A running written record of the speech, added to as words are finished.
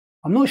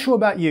I'm not sure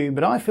about you,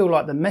 but I feel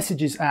like the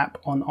Messages app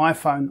on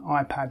iPhone,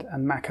 iPad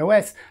and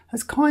macOS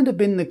has kind of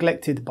been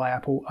neglected by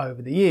Apple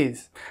over the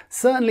years.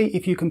 Certainly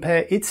if you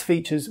compare its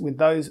features with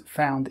those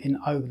found in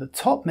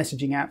over-the-top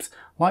messaging apps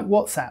like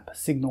WhatsApp,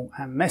 Signal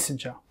and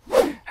Messenger.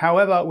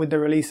 However, with the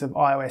release of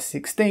iOS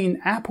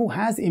 16, Apple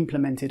has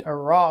implemented a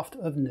raft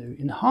of new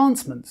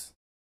enhancements.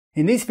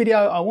 In this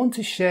video, I want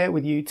to share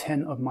with you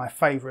 10 of my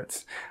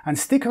favourites, and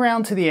stick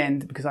around to the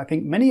end because I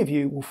think many of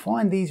you will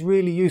find these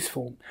really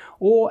useful.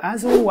 Or,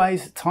 as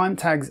always, time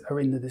tags are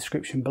in the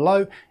description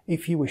below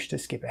if you wish to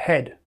skip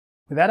ahead.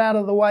 With that out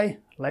of the way,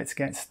 let's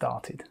get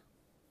started.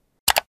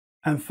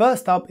 And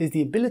first up is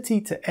the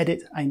ability to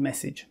edit a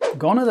message.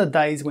 Gone are the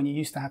days when you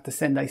used to have to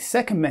send a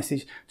second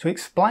message to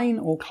explain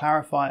or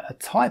clarify a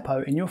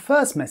typo in your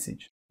first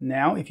message.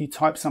 Now, if you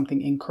type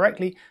something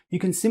incorrectly, you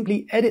can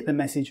simply edit the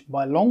message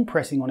by long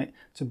pressing on it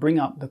to bring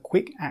up the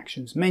Quick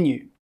Actions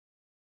menu.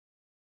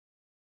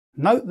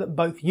 Note that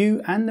both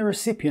you and the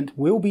recipient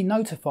will be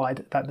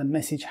notified that the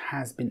message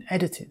has been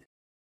edited.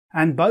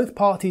 And both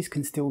parties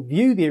can still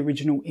view the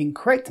original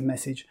incorrect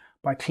message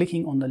by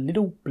clicking on the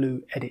little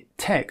blue edit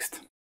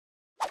text.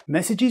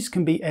 Messages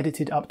can be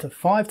edited up to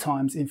 5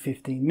 times in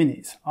 15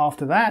 minutes.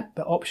 After that,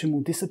 the option will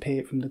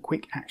disappear from the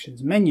Quick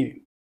Actions menu.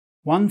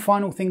 One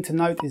final thing to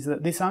note is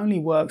that this only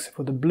works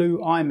for the blue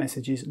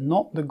iMessages,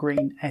 not the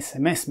green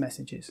SMS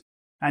messages.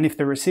 And if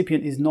the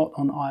recipient is not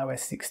on iOS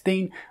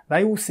 16,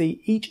 they will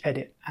see each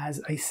edit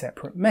as a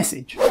separate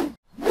message.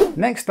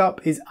 Next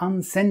up is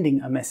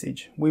unsending a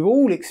message. We've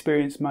all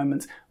experienced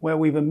moments where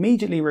we've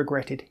immediately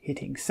regretted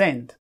hitting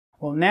send.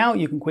 Well, now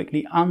you can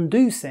quickly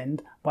undo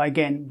send by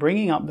again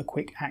bringing up the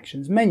Quick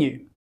Actions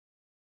menu.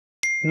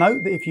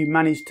 Note that if you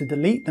manage to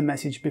delete the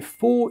message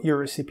before your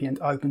recipient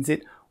opens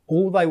it,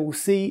 all they will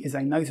see is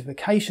a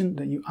notification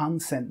that you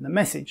unsent the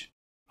message.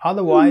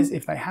 Otherwise,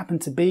 if they happen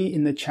to be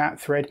in the chat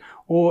thread,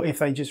 or if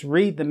they just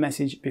read the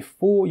message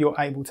before you're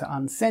able to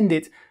unsend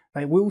it,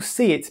 they will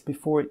see it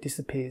before it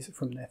disappears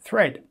from their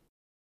thread.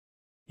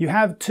 You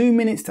have 2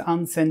 minutes to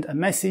unsend a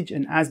message,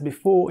 and as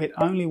before, it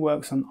only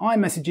works on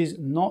iMessages,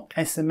 not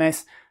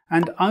SMS,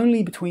 and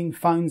only between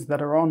phones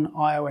that are on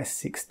iOS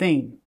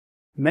 16.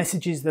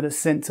 Messages that are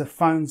sent to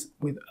phones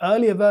with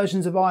earlier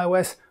versions of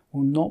iOS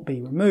will not be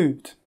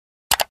removed.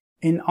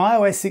 In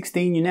iOS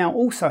 16, you now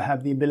also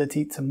have the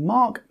ability to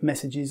mark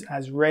messages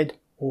as read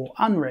or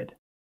unread.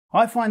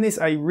 I find this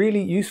a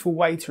really useful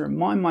way to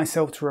remind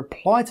myself to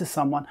reply to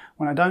someone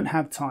when I don't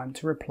have time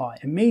to reply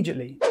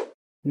immediately.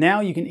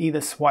 Now you can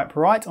either swipe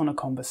right on a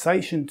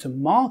conversation to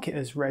mark it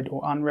as read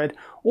or unread,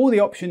 or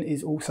the option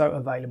is also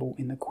available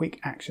in the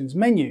Quick Actions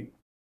menu.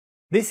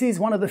 This is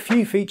one of the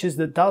few features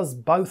that does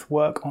both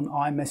work on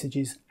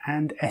iMessages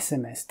and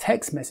SMS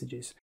text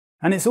messages.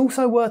 And it's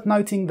also worth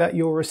noting that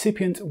your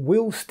recipient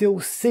will still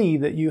see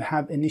that you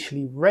have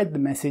initially read the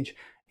message,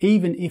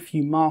 even if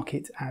you mark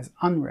it as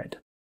unread.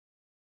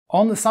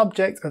 On the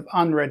subject of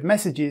unread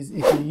messages,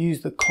 if you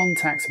use the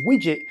Contacts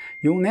widget,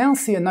 you'll now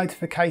see a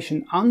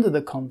notification under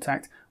the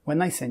contact when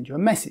they send you a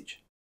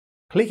message.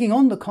 Clicking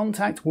on the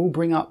contact will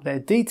bring up their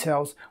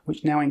details,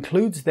 which now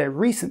includes their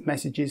recent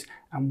messages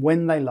and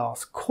when they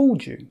last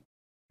called you.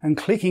 And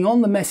clicking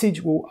on the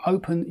message will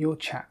open your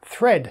chat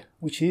thread,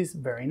 which is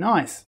very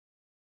nice.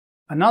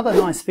 Another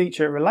nice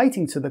feature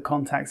relating to the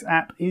Contacts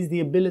app is the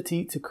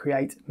ability to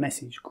create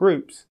message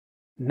groups.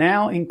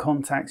 Now in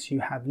Contacts you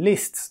have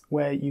lists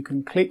where you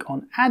can click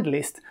on Add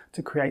List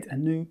to create a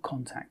new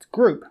contact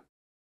group.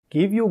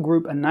 Give your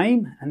group a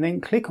name and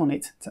then click on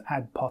it to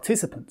add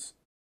participants.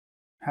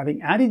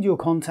 Having added your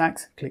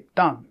contacts, click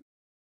Done.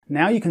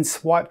 Now you can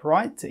swipe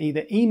right to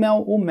either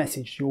email or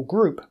message your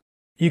group.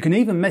 You can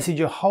even message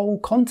your whole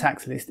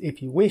contacts list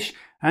if you wish,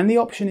 and the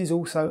option is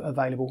also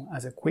available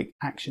as a Quick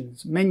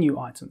Actions menu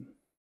item.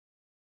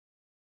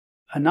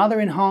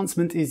 Another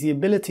enhancement is the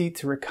ability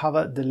to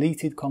recover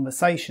deleted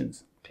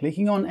conversations.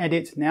 Clicking on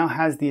Edit now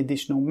has the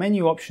additional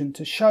menu option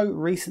to show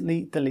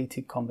recently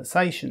deleted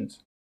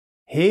conversations.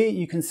 Here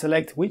you can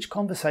select which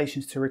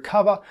conversations to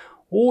recover,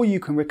 or you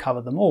can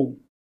recover them all.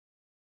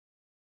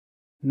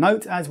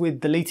 Note, as with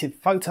deleted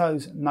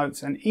photos,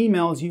 notes and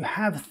emails, you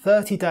have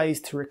 30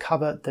 days to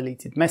recover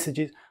deleted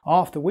messages,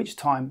 after which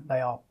time they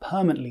are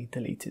permanently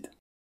deleted.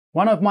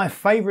 One of my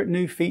favourite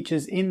new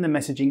features in the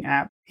messaging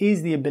app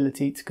is the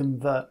ability to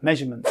convert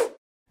measurements.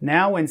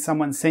 Now when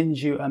someone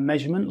sends you a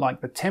measurement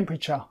like the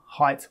temperature,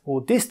 height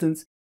or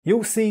distance,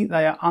 you'll see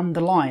they are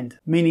underlined,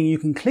 meaning you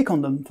can click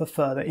on them for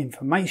further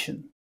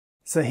information.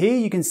 So here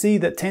you can see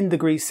that 10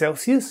 degrees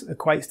Celsius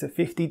equates to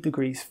 50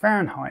 degrees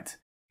Fahrenheit.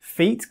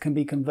 Feet can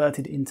be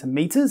converted into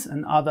meters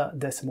and other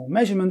decimal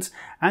measurements,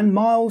 and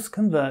miles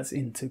converts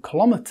into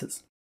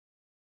kilometers.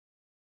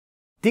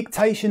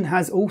 Dictation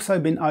has also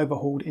been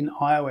overhauled in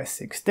iOS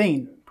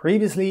 16.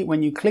 Previously,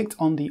 when you clicked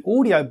on the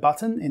audio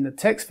button in the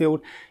text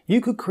field, you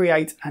could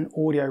create an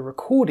audio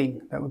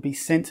recording that would be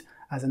sent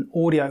as an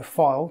audio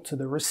file to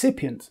the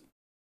recipient.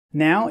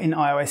 Now in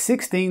iOS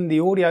 16, the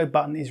audio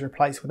button is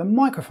replaced with a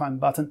microphone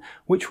button,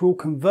 which will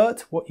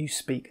convert what you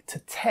speak to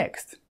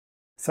text.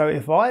 So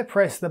if I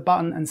press the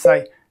button and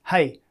say,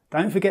 "Hey,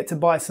 Don't forget to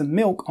buy some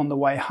milk on the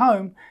way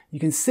home. You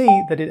can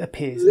see that it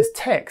appears as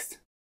text.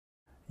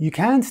 You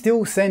can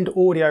still send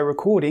audio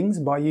recordings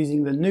by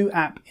using the new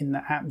app in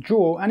the app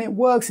drawer, and it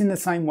works in the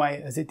same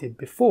way as it did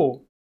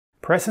before.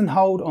 Press and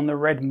hold on the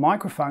red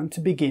microphone to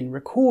begin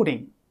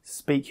recording.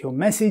 Speak your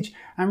message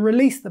and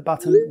release the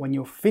button when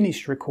you're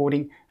finished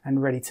recording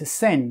and ready to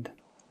send.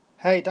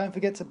 Hey, don't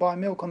forget to buy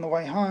milk on the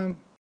way home.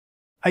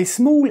 A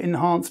small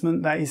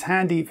enhancement that is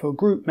handy for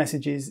group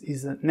messages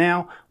is that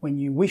now, when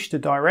you wish to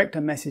direct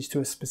a message to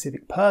a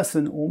specific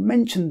person or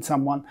mention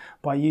someone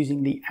by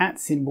using the @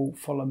 symbol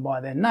followed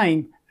by their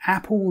name,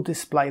 Apple will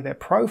display their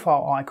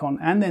profile icon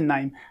and their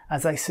name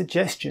as a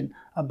suggestion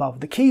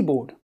above the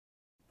keyboard.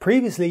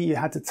 Previously, you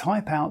had to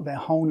type out their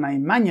whole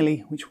name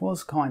manually, which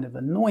was kind of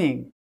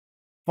annoying.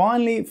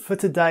 Finally, for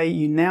today,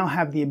 you now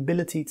have the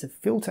ability to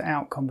filter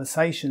out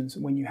conversations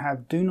when you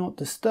have Do Not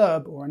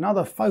Disturb or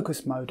another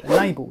focus mode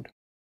enabled.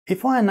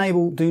 If I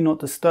enable Do Not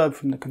Disturb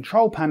from the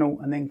control panel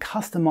and then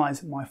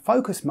customize my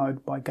focus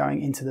mode by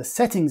going into the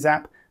Settings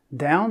app,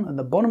 down at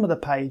the bottom of the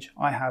page,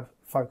 I have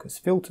Focus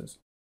Filters.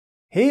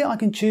 Here I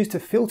can choose to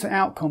filter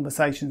out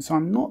conversations so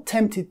I'm not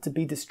tempted to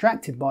be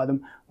distracted by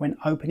them when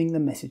opening the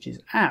Messages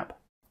app.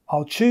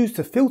 I'll choose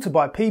to filter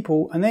by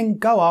people and then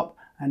go up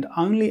and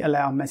only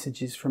allow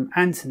messages from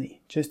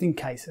Anthony, just in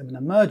case of an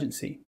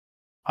emergency.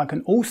 I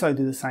can also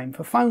do the same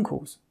for phone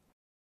calls.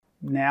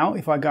 Now,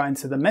 if I go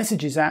into the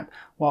Messages app,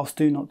 whilst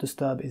Do Not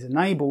Disturb is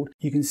enabled,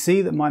 you can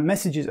see that my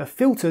messages are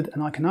filtered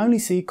and I can only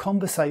see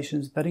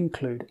conversations that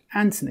include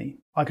Anthony.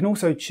 I can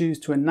also choose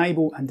to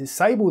enable and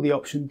disable the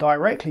option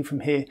directly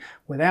from here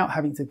without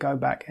having to go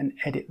back and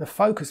edit the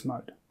focus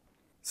mode.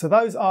 So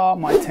those are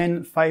my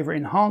 10 favourite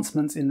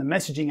enhancements in the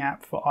messaging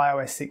app for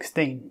iOS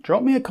 16.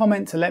 Drop me a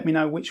comment to let me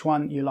know which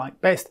one you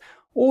like best,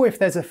 or if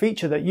there's a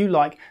feature that you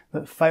like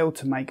that failed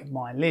to make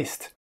my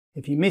list.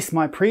 If you missed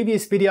my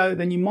previous video,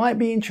 then you might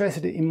be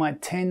interested in my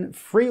 10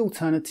 free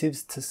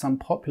alternatives to some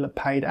popular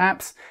paid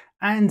apps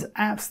and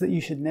apps that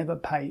you should never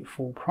pay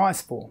full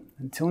price for.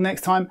 Until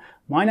next time,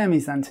 my name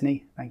is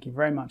Anthony. Thank you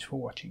very much for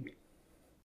watching.